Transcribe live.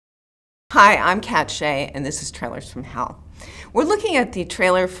Hi, I'm Katt Shea, and this is Trailers from Hell. We're looking at the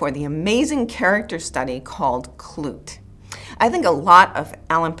trailer for the amazing character study called Klute. I think a lot of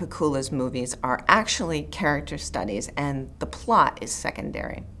Alan Pakula's movies are actually character studies, and the plot is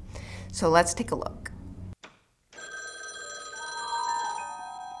secondary. So let's take a look.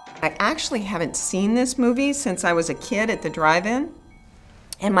 I actually haven't seen this movie since I was a kid at the drive-in.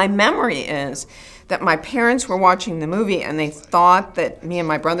 And my memory is that my parents were watching the movie and they thought that me and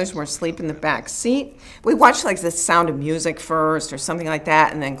my brothers were asleep in the back seat. We watched like the Sound of Music first or something like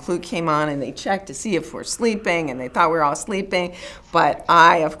that, and then Klute came on and they checked to see if we're sleeping, and they thought we were all sleeping. But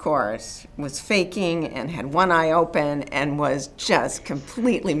I, of course, was faking and had one eye open and was just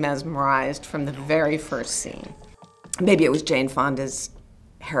completely mesmerized from the very first scene. Maybe it was Jane Fonda's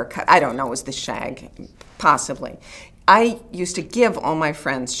haircut. I don't know, it was the shag, possibly. I used to give all my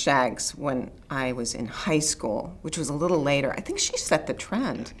friends shags when I was in high school, which was a little later. I think she set the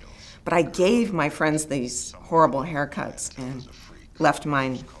trend. But I gave my friends these horrible haircuts and left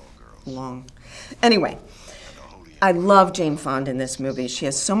mine long. Anyway, I love Jane Fonda in this movie. She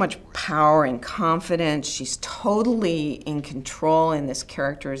has so much power and confidence. She's totally in control in this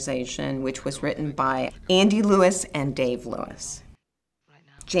characterization, which was written by Andy Lewis and Dave Lewis.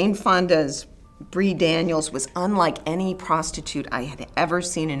 Jane Fonda's Bree Daniels was unlike any prostitute I had ever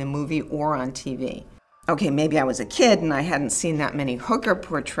seen in a movie or on TV. Okay, maybe I was a kid and I hadn't seen that many hooker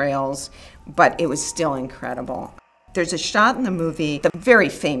portrayals, but it was still incredible. There's a shot in the movie, the very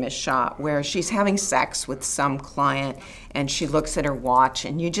famous shot, where she's having sex with some client and she looks at her watch,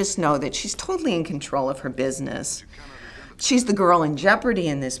 and you just know that she's totally in control of her business. She's the girl in jeopardy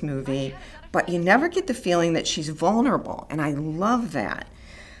in this movie, but you never get the feeling that she's vulnerable, and I love that.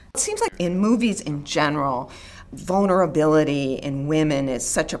 It seems like in movies in general, vulnerability in women is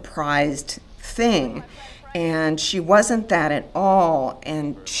such a prized thing, and she wasn't that at all,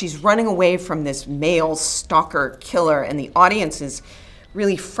 and she's running away from this male stalker killer, and the audience is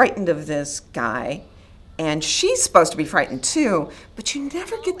really frightened of this guy, and she's supposed to be frightened too, but you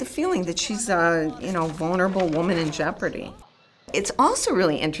never get the feeling that she's a, vulnerable woman in jeopardy. It's also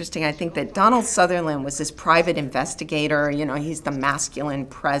really interesting, I think, that Donald Sutherland was this private investigator. He's the masculine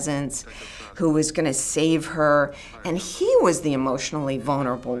presence who was going to save her, and he was the emotionally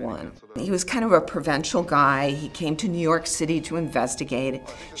vulnerable one. He was kind of a provincial guy. He came to New York City to investigate.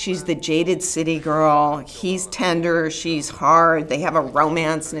 She's the jaded city girl. He's tender, she's hard. They have a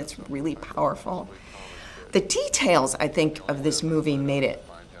romance, and it's really powerful. The details, I think, of this movie made it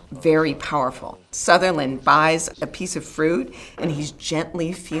very powerful. Sutherland buys a piece of fruit and he's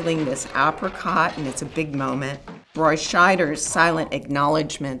gently feeling this apricot, and it's a big moment. Roy Scheider's silent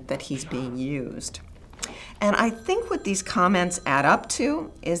acknowledgement that he's being used. And I think what these comments add up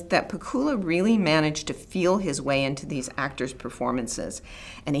to is that Pakula really managed to feel his way into these actors' performances,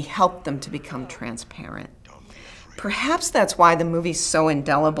 and he helped them to become transparent. Perhaps that's why the movie's so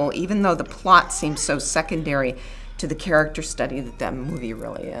indelible, even though the plot seems so secondary to the character study that movie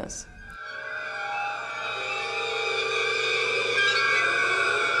really is.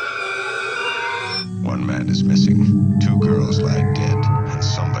 One man is missing, 2 girls lie dead, and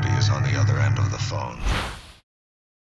somebody is on the other end of the phone.